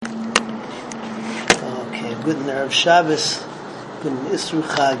Good Erev Shabbos, good Isru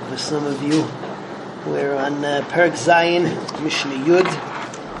Chag for some of you. We're on Perek Zayin, Mishnah Yud,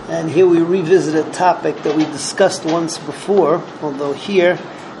 and here we revisit a topic that we discussed once before, although here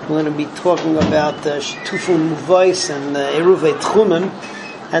we're going to be talking about Shitufei Muvais and Eruvei Tchumim,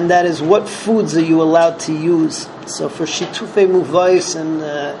 and that is what foods are you allowed to use. So for Shitufei Muvais and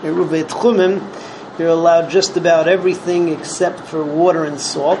Eruvei Tchumim, you're allowed just about everything except for water and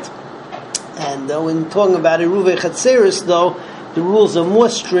salt. And when talking about Eruvei Chatzeris, though, the rules are more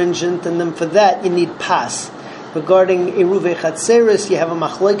stringent, and then for that you need pas. Regarding Eruvei Chatzeris, you have a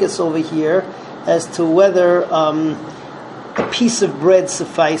machlekes over here as to whether a piece of bread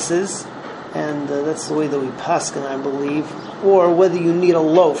suffices, and that's the way that we paskin, I believe, or whether you need a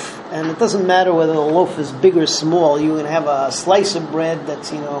loaf. And it doesn't matter whether the loaf is big or small. You can have a slice of bread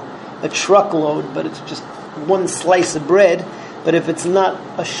that's, a truckload, but it's just one slice of bread. But if it's not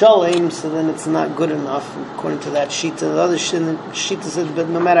a shalem, so then it's not good enough, according to that shita. The other shita says, but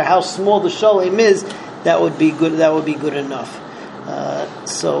no matter how small the shalem is, that would be good. That would be good enough.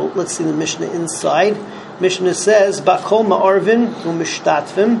 So let's see the Mishnah inside. Mishnah says, "Bakol ma'arvin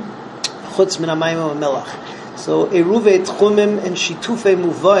u'mishtatvim chutz min hamayim u'melach." So Eruvei Tchumim and Shitufei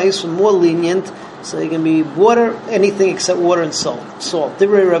Muvais are more lenient, so they can be water, anything except water and salt.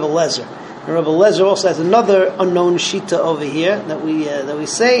 Divrei Rebbe Lezer. And Rebbe Lezer also has another unknown shita over here that we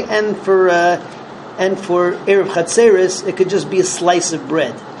say, and for Erev Chatzeris, it could just be a slice of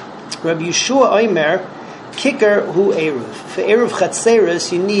bread. Rabbi Yeshua Omer, kicker hu Erev. For Erev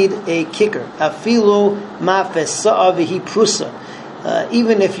Chatzeris, you need a kicker. Afilu mafes sa'avihi prusa.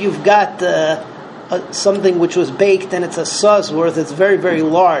 Even if you've got something which was baked and it's a saw's worth, it's very, very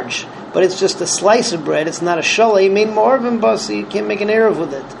large, but it's just a slice of bread, it's not a shalei, you made morvim basi, you can't make an Erev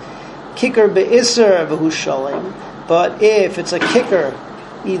with it. Kicker be'isser v'hu shalem. But if it's a kicker,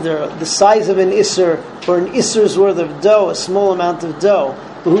 either the size of an isser or an isser's worth of dough, a small amount of dough,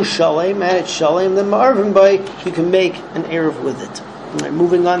 v'hu shalem, and it's shalem, then ma'arvim by, you can make an Erev with it. All right,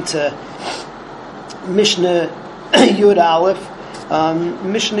 moving on to Mishnah Yud Aleph.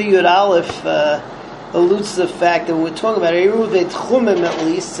 Mishnah Yud Aleph alludes to the fact that when we're talking about Eruvei Tchumim, at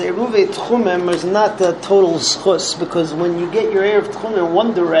least, Eruvei Tchumim is not the total schus, because when you get your Erev Tchumim in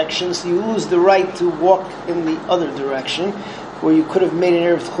one direction, so you lose the right to walk in the other direction, where you could have made an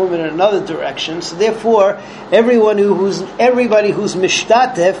Erev Tchumim in another direction. So therefore, everybody who's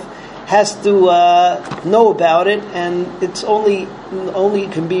mishtatef has to know about it, and it's only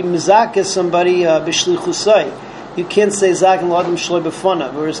can be mizakeh somebody b'shlichusai. You can't say Zaken L'Adam Shloi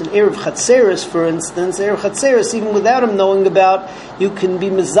B'Fanav. Whereas in Erev Chatzeris, for instance, Erev Chatzeris, even without him knowing about, you can be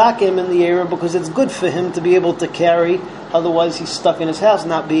Mezakim in the Erev because it's good for him to be able to carry. Otherwise, he's stuck in his house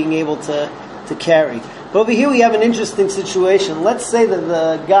not being able to carry. But over here we have an interesting situation. Let's say that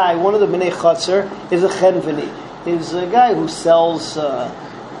the guy, one of the Bnei Chatzer, is a Chenveni. He's a guy who sells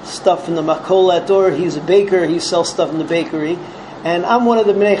stuff in the Makolet, or he's a baker, he sells stuff in the bakery. And I'm one of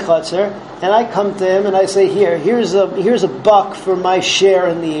the Bnei Chatzer, and I come to him and I say, here's a buck for my share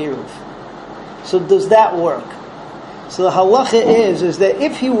in the Eruv. So does that work? So the halacha is that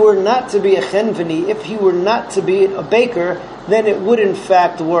if he were not to be a chenveni, if he were not to be a baker, then it would in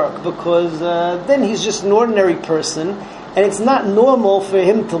fact work, because then he's just an ordinary person, and it's not normal for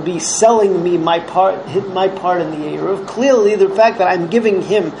him to be selling me my part in the Eruv. Clearly, the fact that I'm giving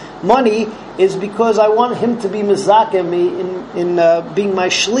him money is because I want him to be mezakeh me in being my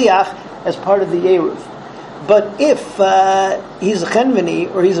shliach as part of the Eruv. But if he's a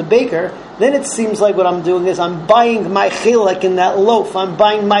chenveni or he's a baker, then it seems like what I'm doing is I'm buying my chilek in that loaf. I'm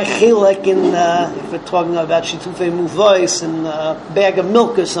buying my chilek in, if we're talking about shitufei muvais, in a bag of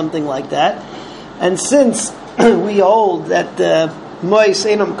milk or something like that. And since we hold that mois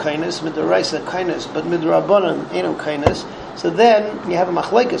enam kainas, midoraisa kainas, but midrabanan enam kainas, so then you have a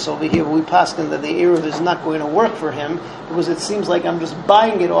machlekes over here where we paskin that the Erev is not going to work for him, because it seems like I'm just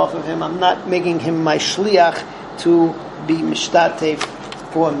buying it off of him. I'm not making him my shliach to be mishtatef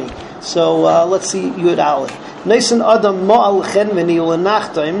for me. So let's see Yud Aleph. Neisan adam ma'al chenveni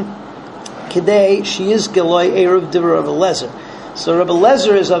ulenachtaim kidei she is geloi Erev divrei Rebbe Lezer. So Rebbe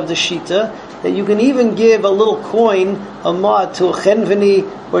Lezer is of the shita that you can even give a little coin, a ma'at, to a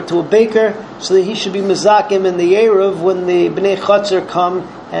chenveni or to a baker, so that he should be mezakim in the Erev when the Bnei Chatzer come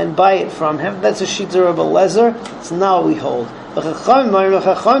and buy it from him. That's a shita of a lezer. So now we hold. The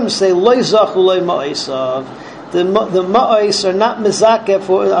Chacham say loy zachu loy ma'asav. The ma'as are not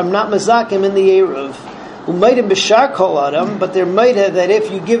mezakim in the Erev. Umaydim b'shar kol adam, but they're maida that if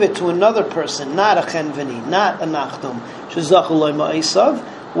you give it to another person, not a chenveni, not a nachdom, shezachu loy ma'asav.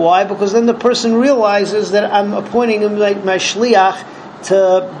 Why? Because then the person realizes that I'm appointing him like my shliach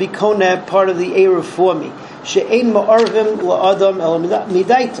to be koneh part of the Erev for me. she'ein ma'arvim la'adam el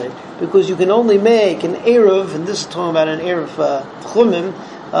midaita, because you can only make an eruv, and this is talking about an eruv tchumim,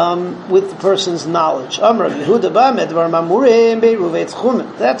 with the person's knowledge. That's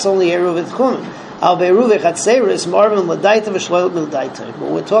only eruv tchumim. Al be'eruv chatzeres marvin l'daita v'shloil mildaita.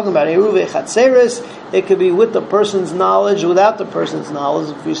 When we're talking about eruv chatzeres, it could be with the person's knowledge, without the person's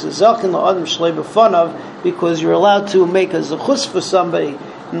knowledge. If you say zachin la'adam shlei b'fanav, because you're allowed to make a zechus for somebody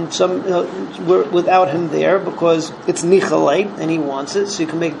and without him there, because it's nichalei and he wants it, so you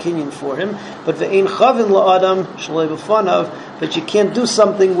can make a kinyan for him. But ve'ein chavin la'adam shlei b'fanav, but you can't do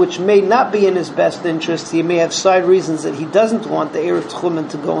something which may not be in his best interest. He may have side reasons that he doesn't want the eruv tchumen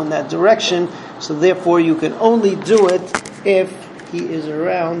to go in that direction. So therefore, you can only do it if he is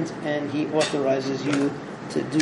around and he authorizes you to do